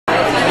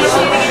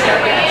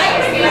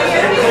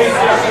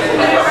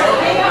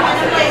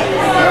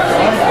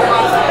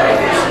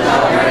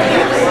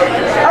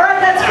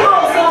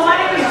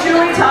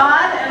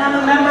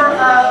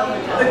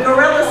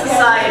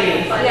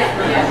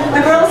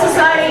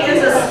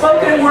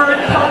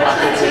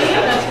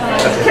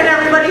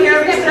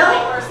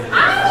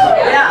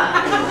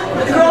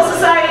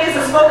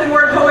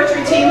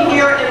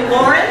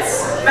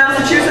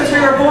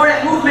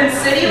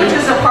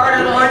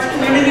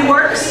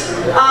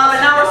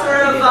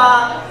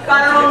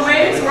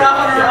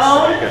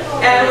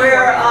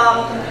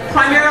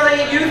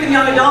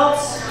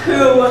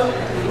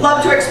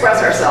love to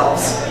express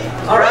ourselves.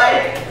 All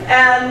right?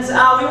 And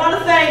we want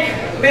to thank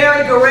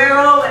Mary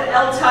Guerrero and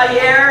El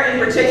Taller in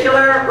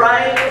particular,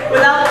 right?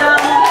 Without them,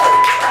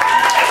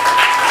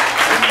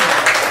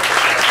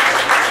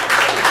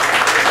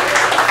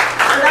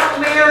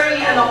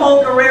 Mary and the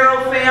whole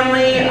Guerrero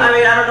family, I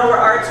mean, I don't know where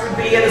arts would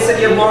be in the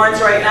city of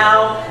Lawrence right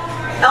now.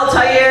 El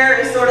Taller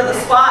is sort of the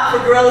spot for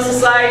Guerrilla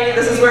Society.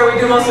 This is where we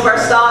do most of our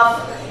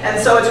stuff. And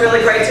so it's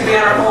really great to be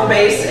on our home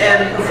base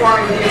and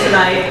performing with you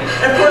tonight.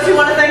 And of course we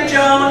want to thank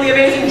Joan, the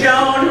amazing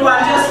Joan, who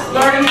I'm just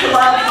learning to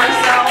love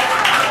myself.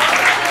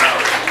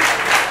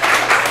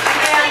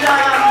 And,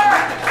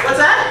 what's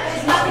that?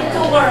 There's nothing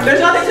to learn. There's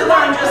nothing to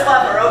learn, just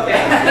love her,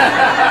 okay.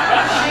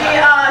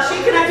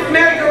 She connected with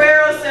Mary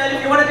Guerrero, said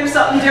if you want to do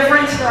something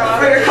different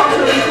for your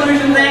cultural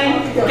inclusion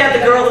thing, get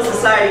the Guerrilla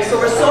Society.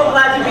 So we're so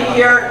glad to be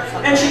here.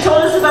 And she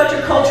told us about your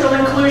cultural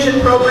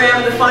inclusion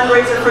program, the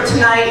fundraiser for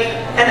tonight,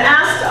 and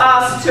asked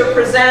us to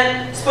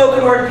present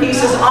spoken word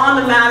pieces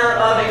on the matter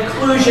of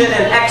inclusion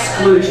and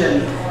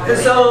exclusion. And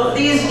so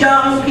these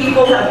young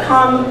people have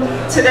come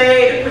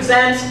today to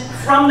present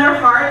from their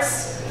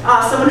hearts.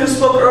 Someone who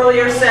spoke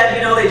earlier said,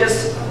 you know, they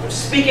just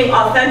speaking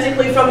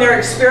authentically from their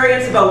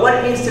experience about what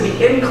it means to be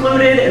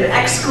included and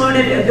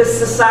excluded in this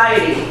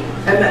society.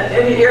 And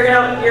you're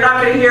not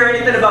going to hear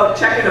anything about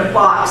checking a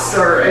box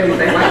or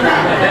anything like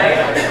that,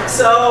 okay?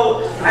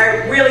 So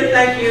I really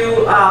thank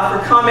you for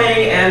coming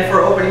and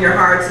for opening your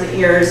hearts and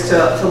ears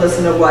to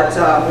listen to what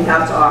we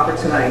have to offer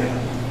tonight.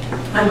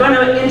 I'm going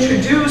to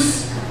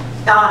introduce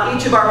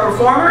each of our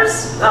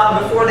performers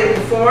before they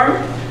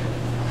perform.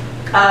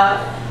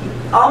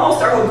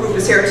 Almost our whole group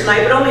is here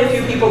tonight, but only a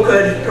few people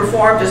could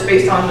perform just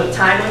based on the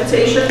time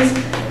limitations.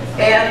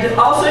 And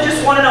also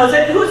just want to know,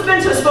 who's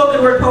been to a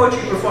spoken word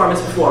poetry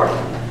performance before?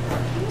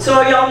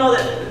 So y'all know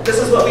that this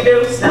is what we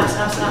do, snap,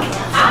 snap, snap.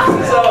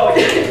 So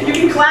you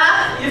can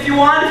clap if you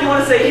want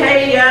to say,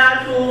 hey,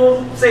 yeah,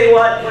 cool, say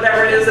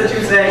whatever it is that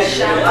you say.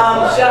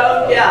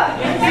 Shout, yeah,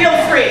 feel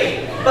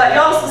free. But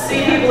you also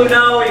see people who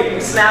know, you can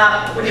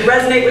snap. When you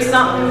resonate with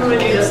something, when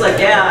you're just like,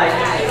 yeah, I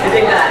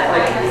dig that.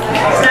 Like,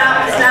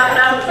 snap it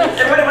out.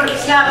 Everybody want to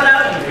snap it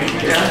out?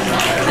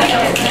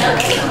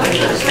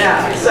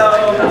 Yeah, so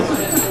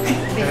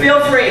feel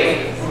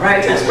free,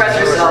 right, to express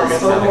yourselves.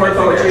 Spoken word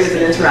poetry is an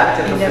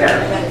interactive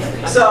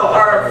affair. So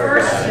our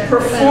first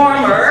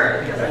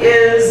performer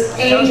is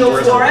Angel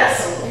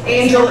Flores.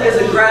 Angel is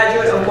a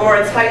graduate of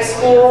Lawrence High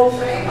School.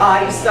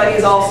 He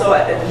studies also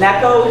at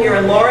NECO here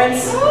in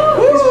Lawrence.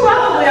 He's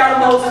probably our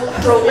most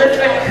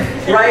prolific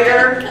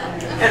writer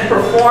and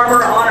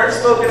performer on our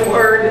spoken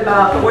word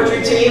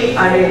poetry team.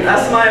 I mean,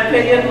 that's my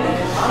opinion.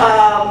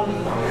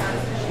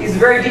 He's a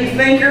very deep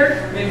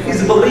thinker.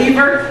 He's a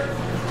believer.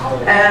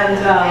 And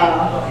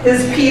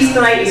his piece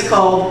tonight is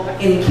called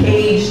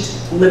Encaged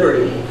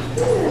Liberty.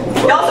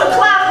 He also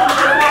clapped when the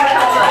performer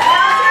comes up.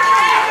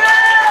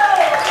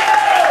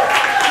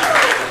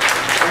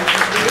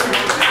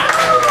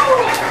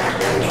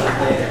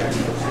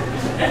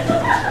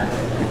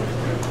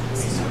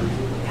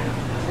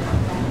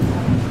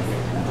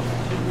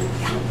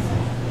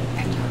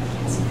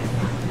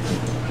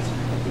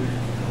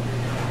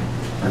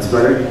 That's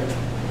better.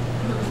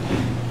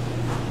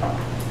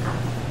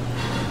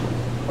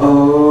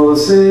 Oh,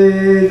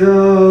 say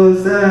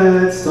does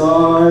that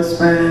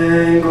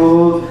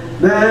star-spangled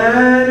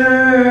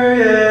banner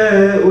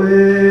yet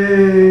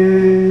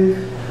wave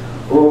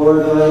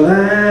o'er the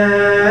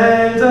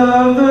land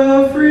of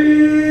the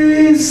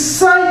free?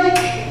 Psych!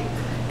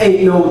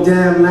 Ain't no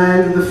damn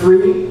land of the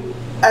free.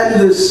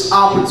 Endless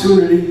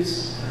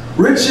opportunities,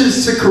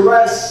 riches to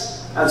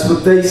caress. That's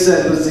what they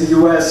said was the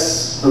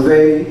U.S. of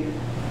A.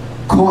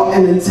 Caught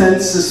in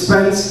intense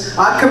suspense,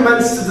 I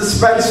commenced to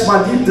dispense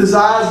my deep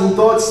desires and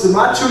thoughts that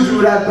my children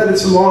would have better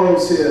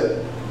tomorrows here.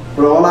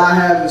 But all I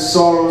have is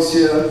sorrows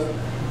here.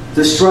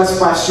 Distressed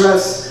by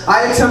stress,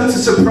 I attempt to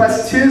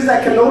suppress tears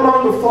that can no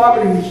longer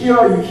follow me. Here,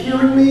 are you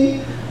hearing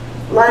me?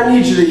 Well, I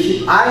need you to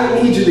hear. I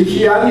need you to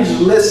hear. I need you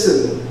to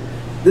listen.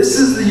 This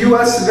is the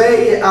U.S. of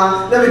A.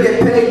 I never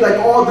get paid like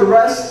all the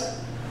rest.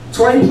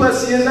 20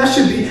 plus years, I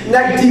should be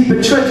neck deep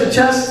in treasure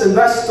chests,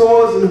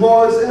 investors and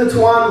whores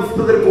intertwined with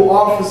political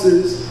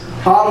offices,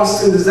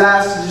 harvesting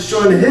disaster,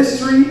 destroying the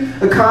history,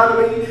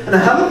 economy, and a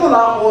hell of a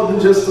lot more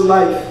than just a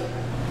life.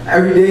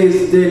 Every day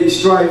is the daily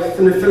strife,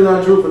 and the feeling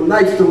I drove a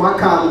knife through my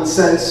common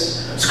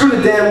sense. Screw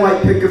the damn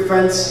white picket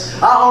fence.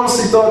 I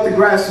honestly thought the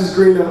grass was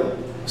greener.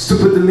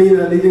 Stupid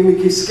demeanor, leaving me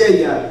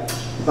quisqueya.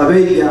 La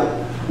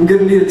bella. I'm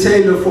gonna need a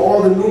tailor for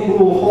all the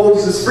numerable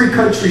holes this free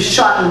country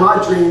shot in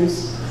my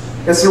dreams.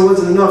 Guess there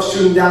wasn't enough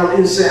shooting down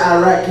innocent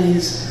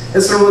Iraqis.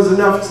 Guess there wasn't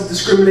enough to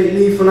discriminate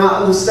me for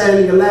not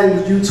understanding a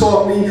language you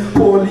taught me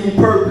poorly,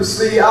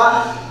 purposely.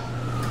 I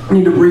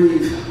need to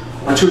breathe.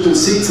 My children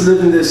seek to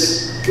live in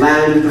this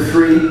land of the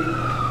free.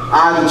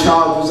 I, the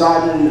child,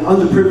 reside in an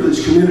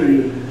underprivileged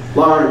community,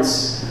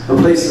 Lawrence,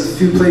 a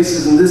few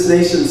places in this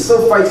nation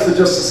still fights for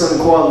justice and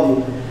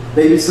equality.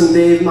 Maybe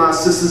someday my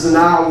sisters and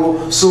I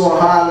will soar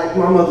high like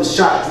my mother's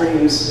shot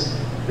dreams.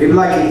 Maybe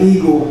like an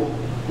eagle,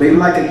 maybe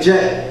like a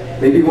jet.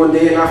 Maybe one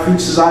day in our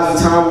futures eyes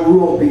of time we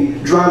will be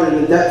drowning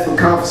in the debt for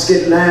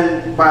confiscated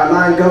land by a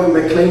lying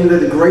government claiming they're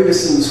the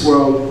greatest in this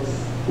world.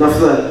 Enough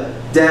of the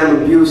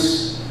damn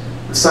abuse.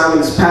 The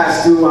silence is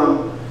past due.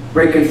 I'm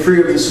breaking free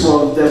of this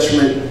world of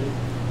detriment.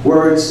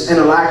 Words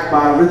interact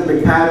by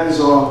rhythmic patterns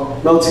or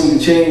melting the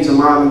chains of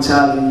my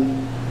mentality.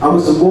 I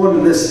wasn't born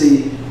in this,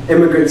 the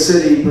immigrant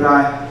city, but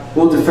I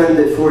will defend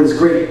it for its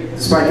great,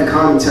 despite the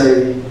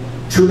commentary.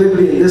 True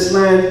liberty in this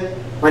land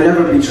might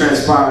never be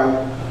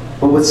transpired.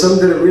 But what some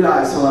didn't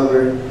realize,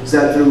 however, is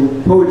that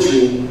through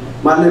poetry,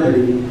 my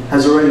liberty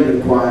has already been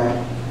acquired.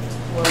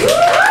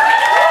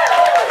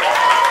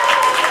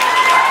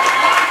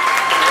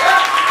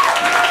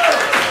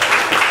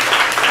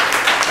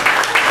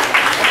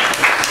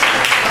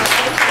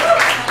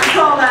 We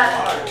call that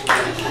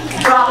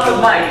drop the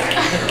mic,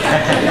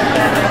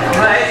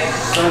 right?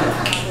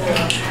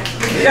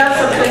 We got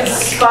some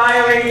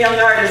inspiring young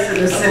artists in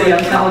the city,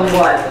 I'm telling you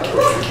what.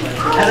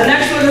 And the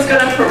next one is going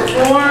to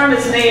perform,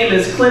 his name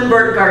is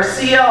Clinbert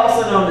Garcia,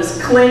 also known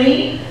as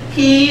Clinny.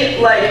 He,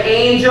 like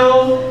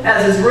Angel,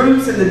 has his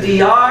roots in the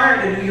DR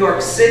in New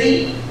York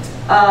City.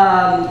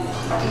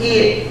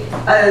 He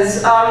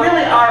is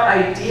really our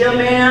idea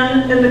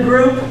man in the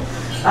group,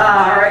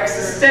 our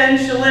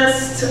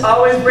existentialist,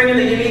 always bringing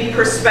the unique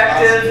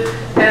perspective.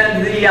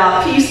 And the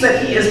piece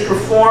that he is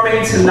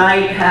performing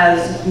tonight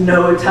has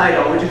no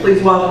title. Would you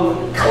please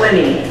welcome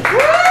Clinny?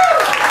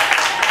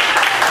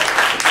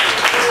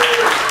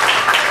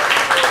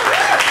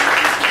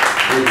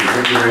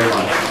 Thank you very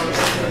much.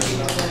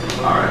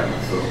 Alright,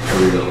 so here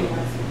we go.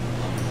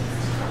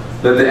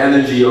 Let the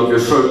energy of your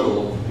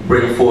circle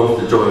bring forth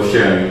the joy of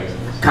sharing,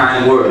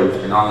 kind words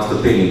and honest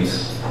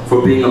opinions.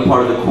 For being a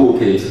part of the cool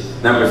kids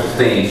never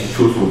sustains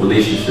truthful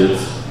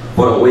relationships,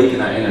 but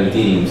awaken our inner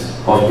demons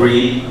of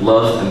greed,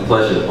 lust, and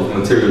pleasure of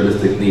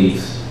materialistic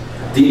needs.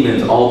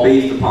 Demons all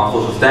based upon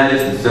social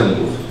status and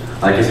symbols,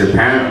 like is your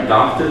parent a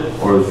doctor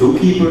or a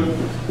zookeeper?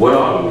 What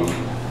are we?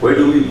 Where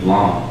do we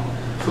belong?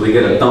 So we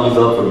get a thumbs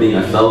up for being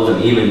ourselves,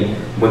 and even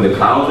when the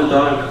clouds are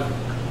dark,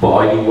 but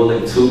are you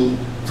willing to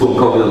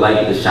uncover the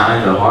light that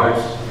shines our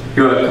hearts?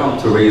 Here I come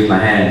to raise my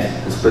hands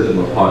and split them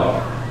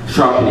apart.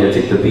 Sharply I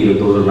take the beat of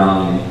those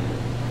around me.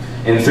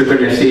 In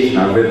synchronization,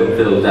 our rhythm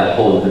fills that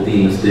hole of the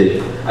demon's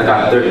dick. I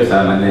got dirt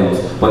inside my nails,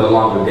 but no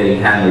longer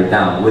getting hammered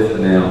down with the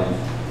nail.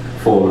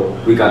 For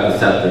we got the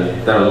scepter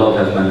that our love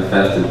has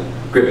manifested.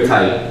 Grip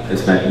tight,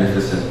 it's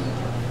magnificent.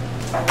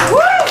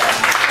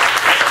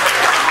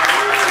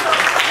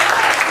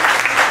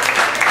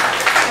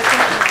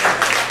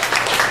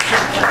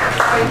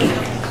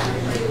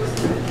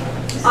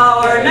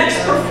 Our next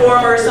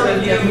performer, some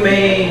of you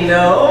may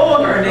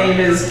know, her name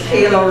is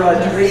Kayla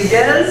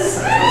Rodriguez.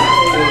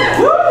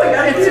 Woo, we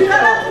gotta do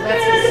that.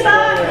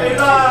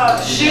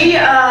 She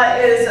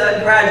is a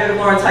graduate of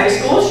Lawrence High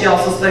School. She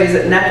also studies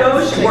at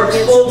NECO. She works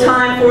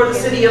full-time for the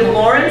city of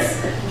Lawrence.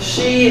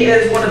 She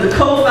is one of the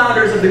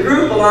co-founders of the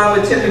group, along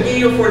with Tim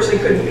McGee, who unfortunately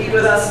couldn't be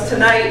with us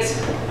tonight.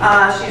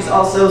 She's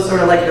also sort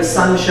of like the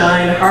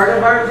sunshine heart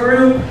of our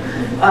group.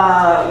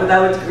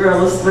 Without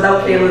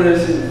Kayla,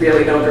 there's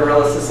really no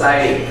Guerrilla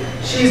Society.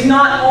 She's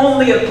not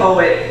only a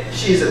poet,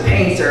 she's a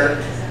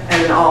painter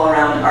and an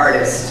all-around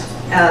artist.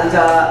 And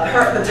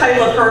the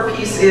title of her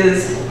piece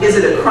is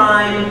It a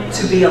Crime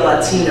to Be a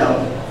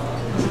Latino?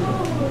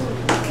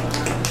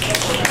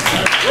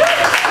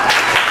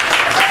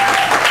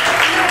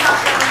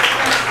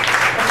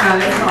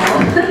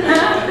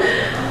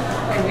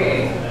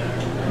 Okay.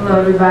 Hello,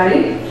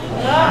 everybody.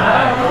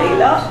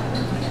 Hello.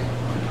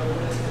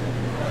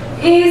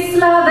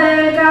 Isla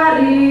del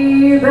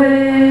Caribe,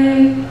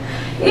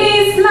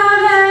 Isla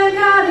del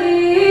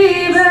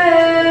Caribe.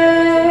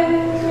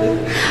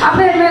 I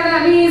played man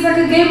at knees like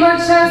a game of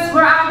chess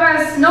where I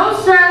rest. No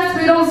stress,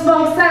 we don't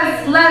smoke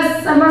cess.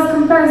 Less, I must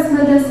confess,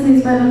 my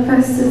destiny's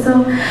manifested.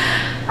 So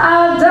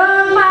I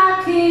dug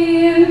my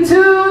key into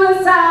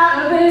the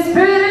side of his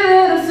pretty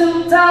little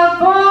souped-up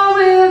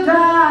four-wheel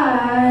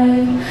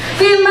drive.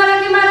 Kimbara,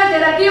 kimbara,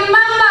 kera,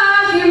 kimbamba,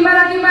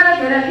 kimbara, kimbara,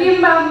 kera,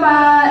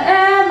 kimbamba,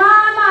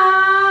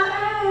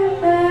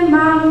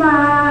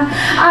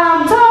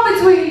 I'm torn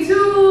between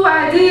two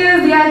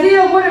ideas, the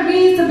idea of what it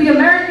means to be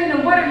American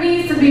and what it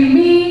means to be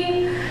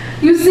me.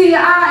 You see,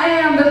 I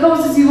am the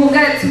closest you will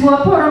get to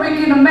a Puerto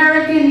Rican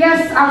American.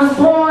 Yes, I was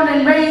born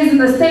and raised in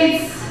the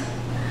States.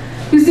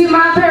 You see,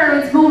 my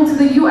parents moved to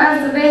the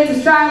U.S. of A to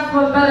strive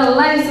for a better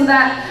life so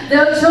that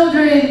their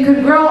children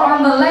could grow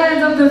on the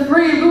land of the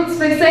free, roots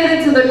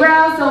fixated to the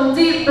ground so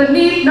deep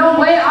beneath, no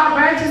way our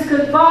branches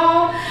could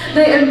fall.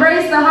 They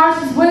embraced the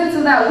harshest wind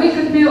so that we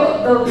could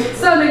feel the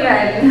sun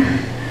again.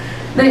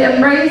 They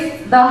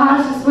embraced the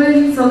harshest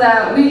wind so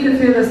that we could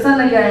feel the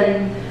sun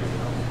again.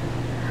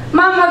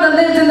 My mother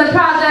lived in the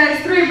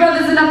projects, 3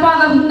 brothers and a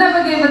father who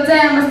never gave a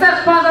damn, a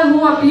stepfather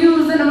who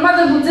abused, and a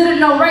mother who didn't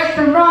know right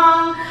from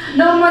wrong.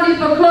 No money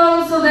for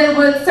clothes, so they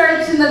would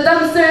search in the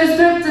dumpsters,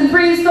 thrift and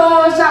free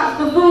stores, shop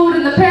for food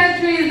in the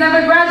pantries.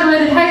 Never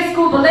graduated high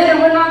school, but later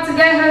went on to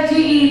get her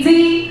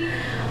GED.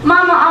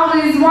 Mama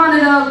always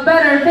wanted a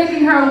better,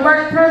 taking her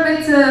work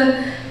permit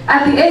to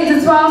at the age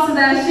of 12 so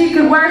that she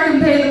could work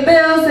and pay the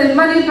bills, save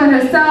money for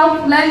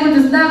herself. Language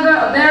is never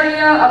a barrier.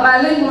 A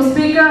bilingual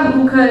speaker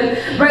who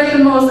could break the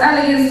most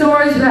elegant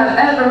stories you have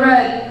ever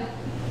read.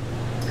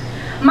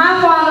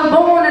 My father,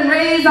 born and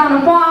raised on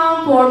a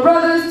farm, 4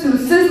 brothers, 2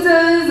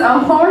 sisters, a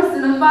horse,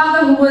 and a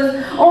father who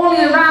was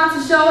only around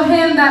to show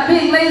him that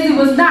being lazy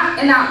was not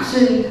an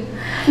option.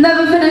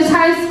 Never finished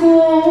high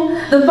school,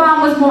 the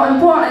farm was more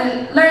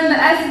important. Learned the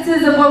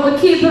essences of what would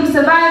keep him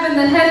surviving,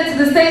 then headed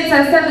to the States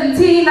at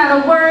 17.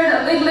 Not a word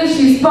of English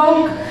he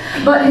spoke,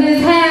 but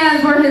his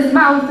hands were his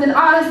mouth, an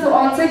artist so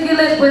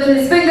articulate with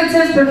his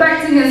fingertips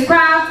perfecting his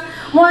craft.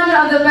 One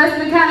of the best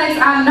mechanics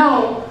I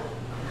know.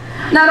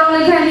 Not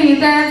only can he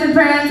dance and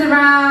prance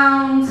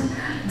around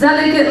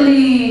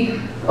delicately,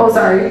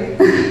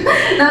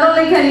 not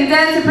only can he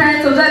dance and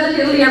prance so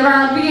delicately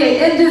around V8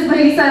 engines, but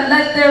he said,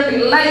 let there be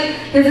light.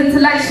 His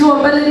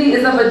intellectual ability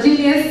is of a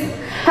genius.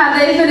 Had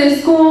they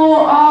finished school,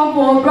 all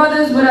 4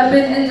 brothers would have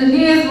been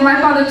engineers, but my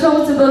father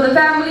chose to build a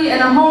family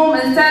and a home,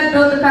 instead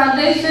built the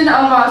foundation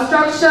of our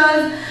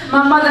structures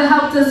my mother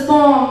helped us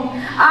form.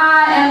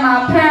 I and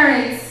my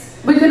parents.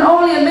 We can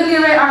only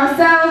ameliorate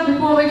ourselves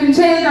before we can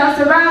change our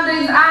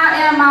surroundings.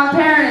 I am my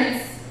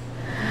parents.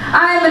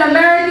 I am an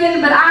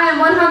American, but I am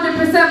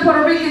 100%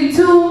 Puerto Rican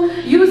too.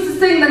 Used to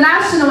sing the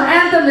national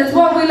anthem, it's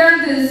what we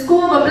learned in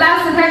school, but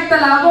blasted Hector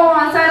Lavoe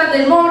on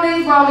Saturday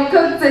mornings while we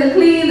cooked and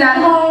cleaned at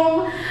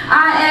home.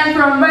 I am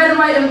from red,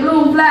 white, and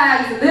blue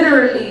flags,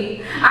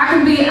 literally. I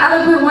can be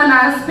eloquent when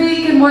I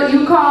speak in what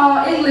you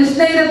call English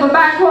native, but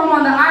back home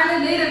on the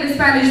island, native is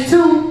Spanish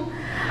too.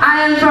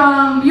 I am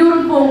from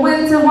beautiful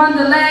winter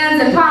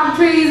wonderlands and palm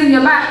trees in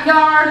your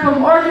backyard,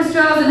 from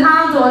orchestras and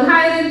Hondo and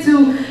Haydn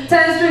to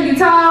 10-string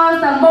guitars,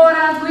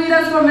 tamboras,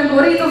 guidas,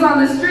 flamencoritos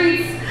on the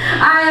streets.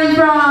 I am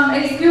from,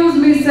 excuse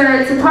me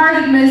sir, to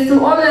pardon miss, to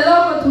ole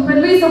loco, to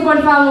permiso por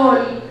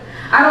favor.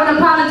 I don't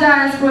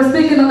apologize for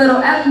speaking a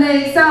little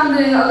ethnic,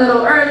 sounding a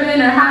little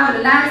urban, or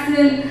having an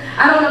accent.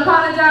 I don't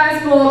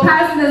apologize for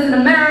passing as an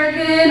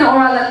American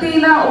or a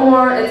Latina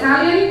or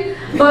Italian.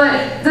 But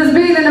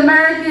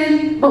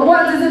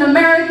what does an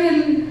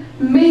American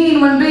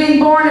mean when being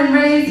born and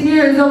raised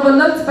here is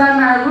overlooked by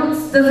my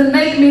roots? Does it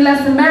make me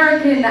less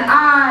American?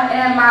 I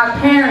am my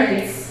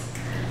parents.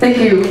 Thank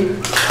you.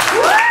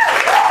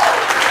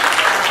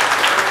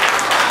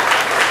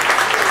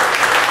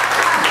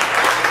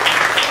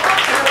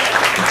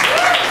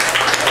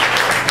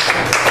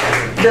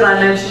 Did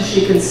I mention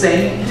she can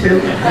sing too?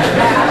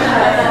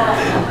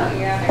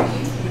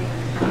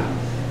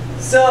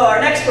 So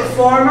our next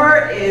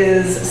performer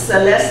is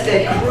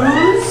Celeste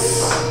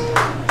Cruz,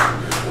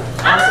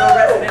 also a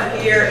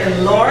resident here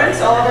in Lawrence.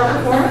 All of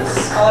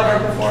our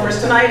performers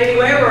tonight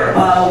anyway, were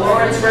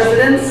Lawrence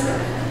residents.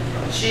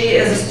 She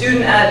is a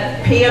student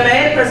at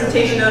PMA,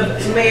 Presentation of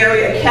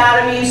Mary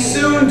Academy,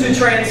 soon to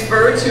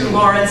transfer to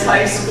Lawrence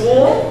High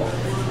School.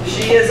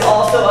 She is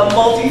also a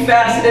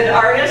multifaceted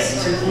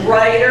artist,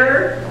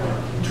 writer,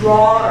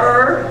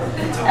 drawer,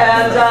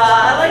 and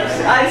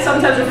I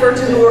sometimes refer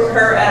to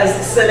her as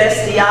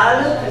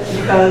Celestial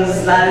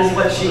because that is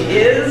what she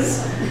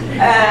is.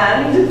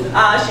 And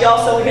she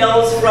also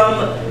hails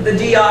from the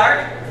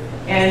DR,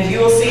 and you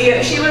will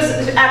see she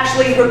was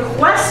actually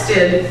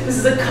requested. This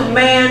is a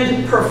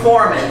command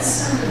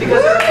performance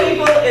because there are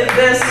people in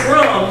this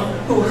room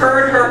who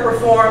heard her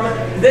perform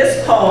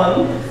this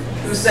poem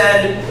who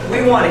said,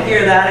 we want to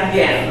hear that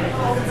again.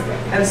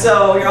 And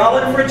so you're all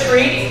in for a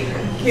treat.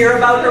 Hear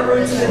about her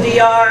roots in the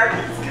DR.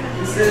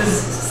 This is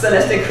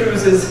Celeste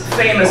Cruz's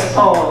famous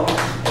poem,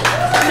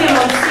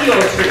 Limoncillo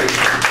Tree.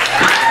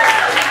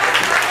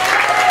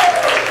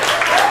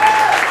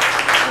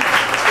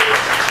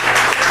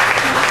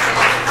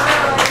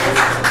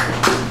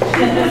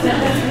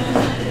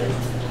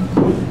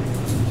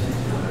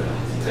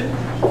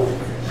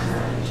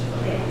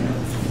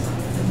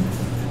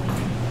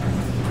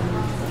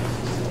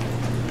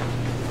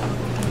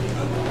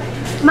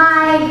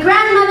 My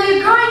grandmother,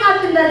 growing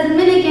up in the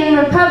Dominican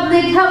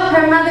Republic, helped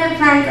her mother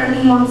plant a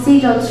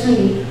limoncillo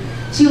tree.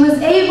 She was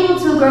able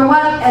to grow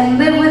up and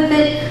live with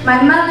it.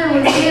 My mother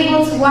was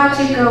able to watch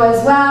it grow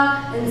as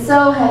well, and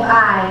so have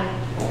I.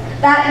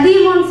 That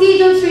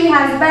limoncillo tree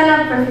has been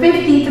up for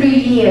 53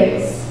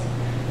 years.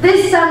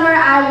 This summer,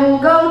 I will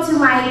go to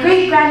my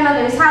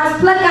great-grandmother's house,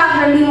 pluck out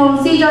her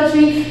limoncillo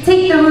tree,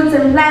 take the roots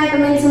and plant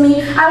them into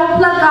me. I will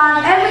pluck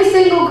off every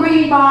single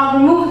green ball,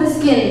 remove the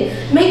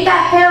skin, make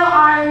that pale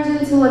orange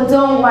into a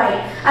dull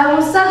white. I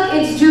will suck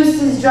its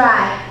juices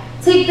dry.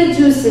 Take the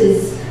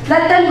juices,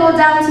 let them go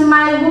down to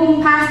my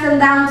womb, pass them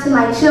down to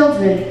my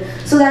children,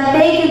 so that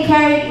they can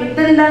carry it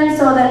within them,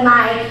 so that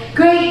my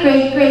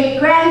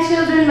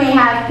great-great-great-grandchildren may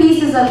have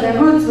pieces of their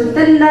roots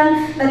within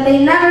them, that they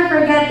never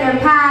forget their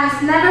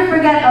past, never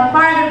forget a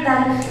part of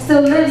them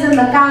still lives in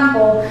the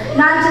campo,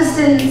 not just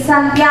in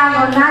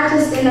Santiago, not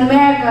just in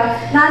America,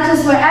 not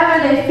just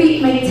wherever their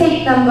feet may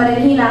take them, but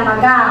in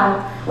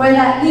Hinamagao, where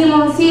that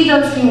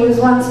limoncillo tree was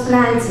once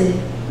planted.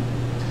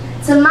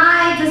 To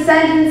my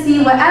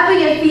descendancy, wherever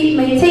your feet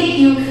may take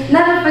you,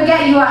 never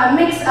forget you are a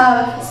mix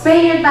of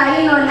Spaniard,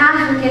 Taino, and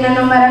African, and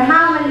no matter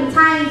how many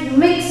times you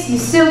mix, you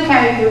still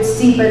carry roots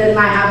deeper than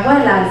my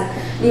abuela's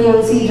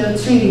limoncillo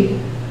tree.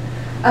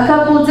 A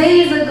couple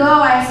days ago,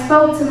 I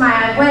spoke to my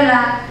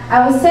abuela.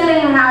 I was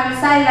telling her how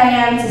excited I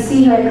am to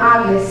see her in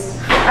August.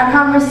 Our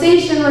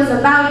conversation was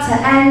about to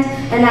end,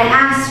 and I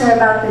asked her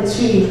about the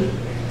tree.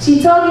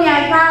 She told me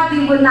I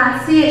probably would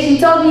not see it. She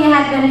told me it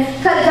had been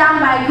cut down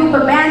by a group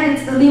of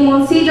bandits. The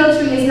limoncillo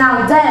tree is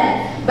now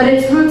dead, but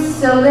its roots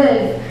still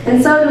live,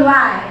 and so do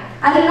I.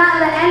 I do not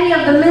let any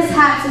of the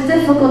mishaps or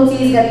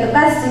difficulties get the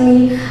best of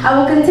me. I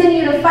will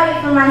continue to fight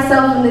for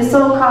myself in the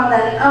so-called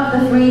land of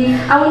the free.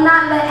 I will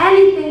not let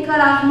anything cut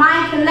off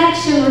my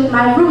connection with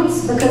my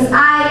roots, because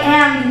I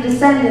am the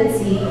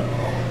descendancy.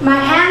 My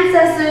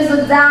ancestors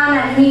look down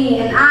at me,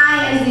 and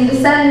I, as the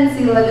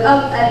descendancy, look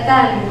up at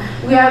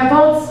them. We are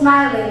both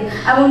smiling.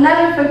 I will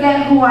never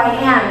forget who I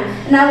am,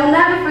 and I will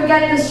never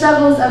forget the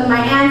struggles of my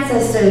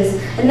ancestors,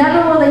 and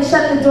never will they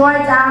shut the door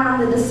down on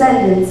the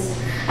descendants.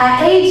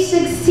 At age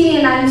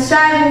 16, I am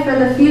striving for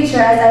the future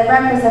as I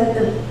represent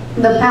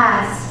the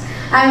past.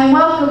 I am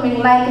welcoming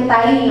like a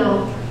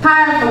Taino,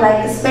 powerful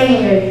like a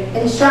Spaniard,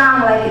 and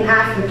strong like an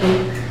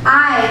African.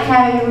 I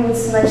carry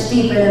roots much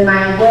deeper than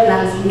my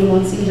abuela's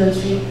limoncillo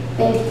tree.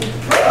 Thank you.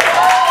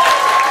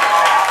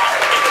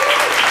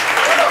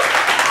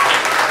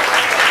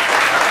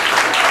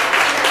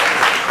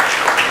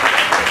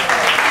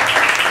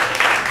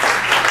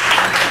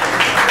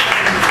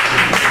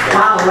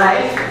 Wow,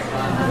 right?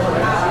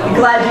 You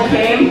glad you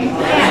came?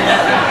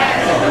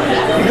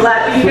 You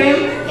glad you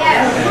came?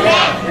 Yes.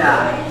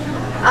 Yeah.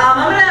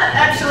 I'm going to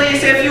actually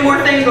say a few more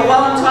things, but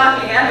while I'm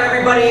talking, have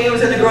everybody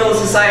who's in the Guerrilla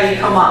Society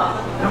come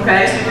up,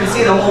 okay? So you can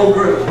see the whole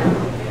group.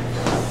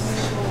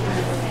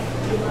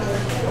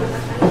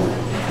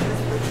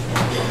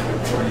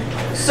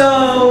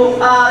 So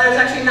there's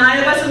actually 9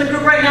 of us in the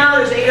group right now.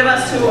 There's 8 of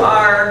us who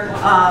are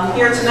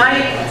here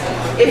tonight.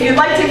 If you'd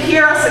like to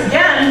hear us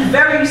again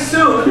very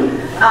soon,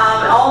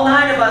 all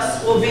 9 of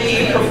us will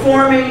be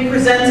performing,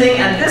 presenting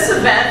at this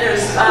event.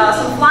 There's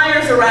some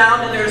flyers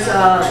around, and there's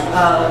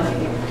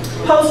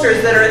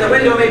posters that are in the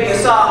window, maybe you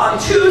saw. On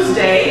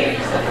Tuesday,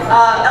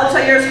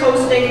 Altair is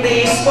hosting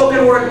the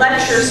spoken word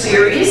lecture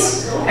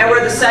series, and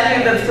we're the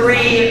second of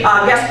 3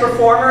 guest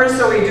performers,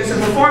 so we do some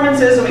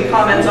performances and we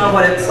comment on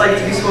what it's like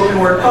to be spoken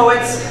word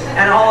poets,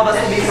 and all of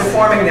us will be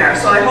performing there.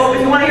 So I hope,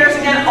 if you want to hear us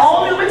again,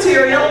 all new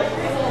material,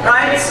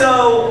 right?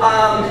 So,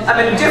 I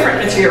mean, different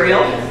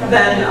material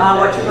than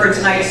what you heard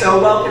tonight, so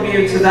welcome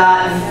you to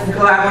that, and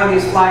grab one of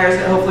these flyers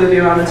that hopefully will be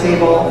around the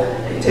tables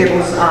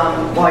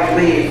while you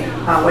leave,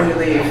 when you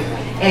leave.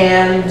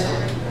 And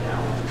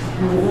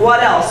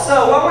what else?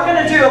 So what we're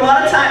going to do,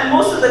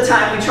 most of the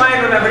time, we try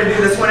and remember to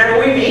do this whenever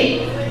we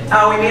meet.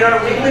 We meet on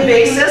a weekly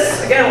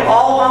basis. Again, we're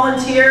all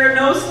volunteer,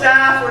 no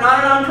staff, we're not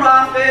a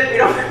nonprofit,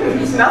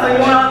 there's nothing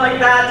going on like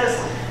that.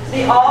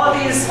 Just all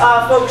of these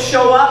folks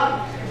show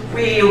up.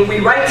 We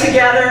write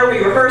together, we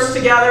rehearse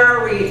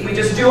together, we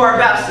just do our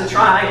best to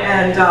try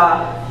and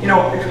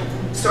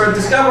sort of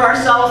discover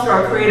ourselves through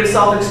our creative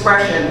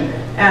self-expression.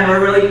 And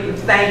we're really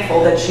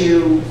thankful that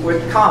you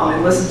would come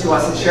and listen to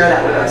us and share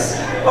that with us.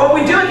 What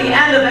we do at the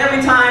end of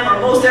every time, or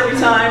most every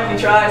time, we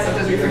try,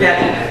 sometimes we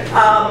forget,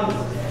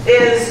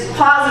 is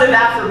positive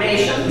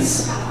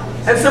affirmations.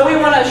 And so we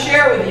want to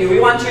share with you,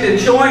 we want you to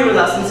join with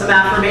us in some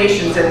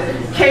affirmations. And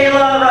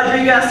Kayla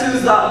Rodriguez,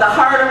 who's the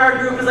heart of our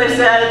group, as I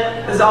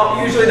said, is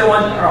always the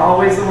one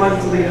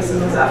to lead us in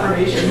those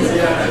affirmations.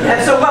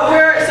 And so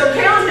Kayla's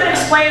going to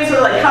explain sort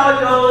of like how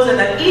it goes, and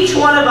then each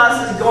one of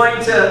us is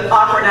going to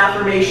offer an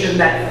affirmation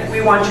that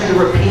we want you to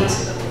repeat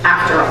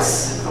after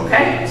us.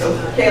 Okay? So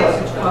Kayla,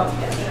 would you come up?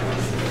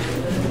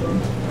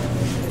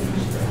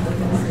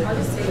 I'll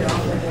just take it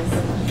off.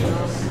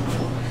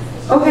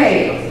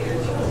 Okay.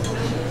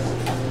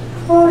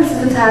 Oh, this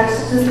is attached,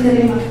 just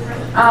kidding.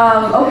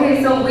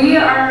 Okay, so we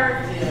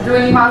are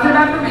doing positive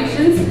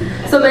affirmations.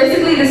 So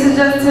basically this is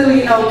just to,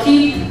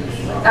 keep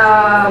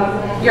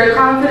your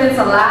confidence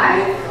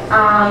alive.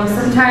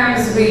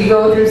 Sometimes we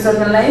go through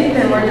stuff in life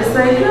and we're just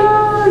like,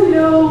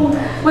 oh,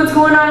 what's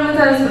going on with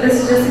us? But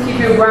this is just to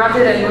keep you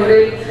grounded and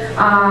rooted,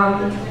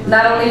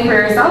 not only for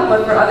yourself,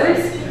 but for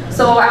others.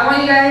 So I want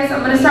you guys,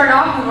 I'm going to start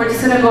off and we're just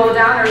going to go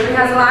down. Everybody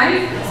has a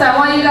line. So I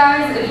want you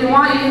guys, if you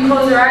want, you can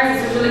close your eyes.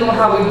 This is usually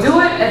how we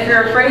do it. If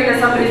you're afraid that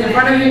somebody's in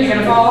front of you and you're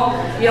going to fall,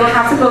 you don't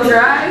have to close your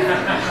eyes.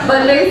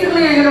 But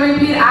basically, you're going to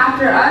repeat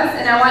after us.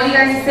 And I want you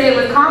guys to say it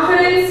with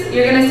confidence.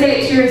 You're going to say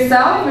it to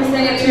yourself. You're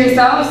saying it to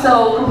yourself.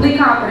 So complete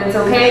confidence,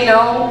 okay?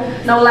 No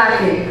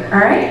lacking.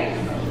 All right?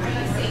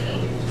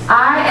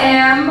 I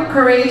am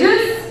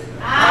courageous.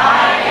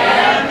 I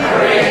am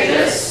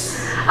courageous.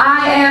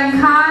 I am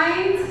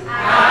kind.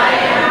 I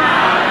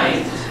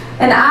am kind.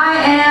 And I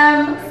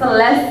am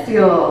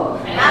celestial.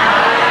 And I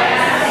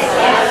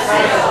am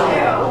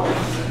celestial.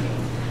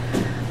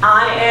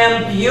 I am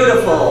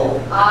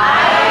beautiful. I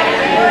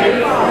am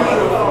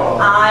beautiful.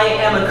 I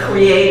am a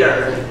creator.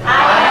 I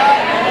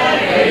am a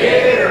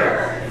creator.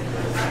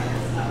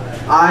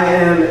 I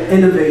am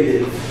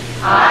innovative.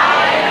 I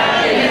am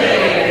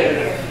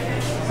innovative.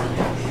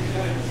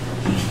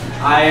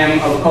 I am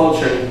of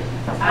culture.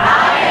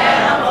 I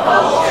am of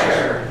culture.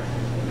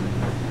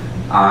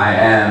 I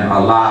am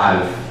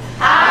alive.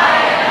 I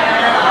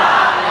am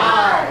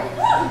alive.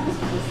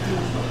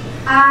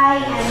 I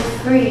am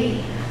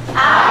free.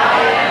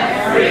 I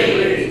am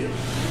free.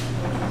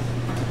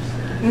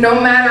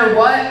 No matter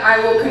what, I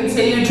will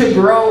continue to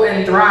grow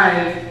and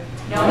thrive.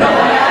 No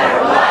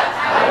matter what,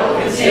 I will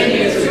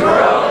continue to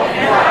grow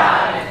and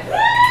thrive.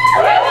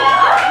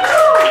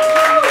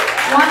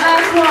 One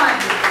last one.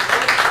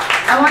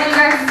 I want you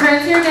guys to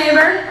turn to your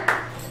neighbor.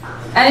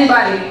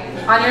 Anybody.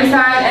 On your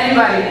side,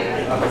 anybody.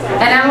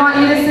 And I want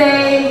you to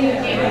say,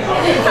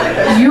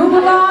 you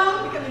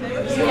belong.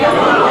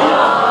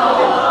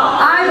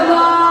 I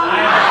belong.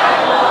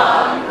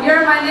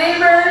 You're my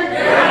neighbor.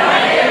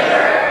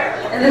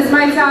 And this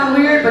might sound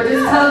weird, but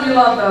just tell them you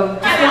love them.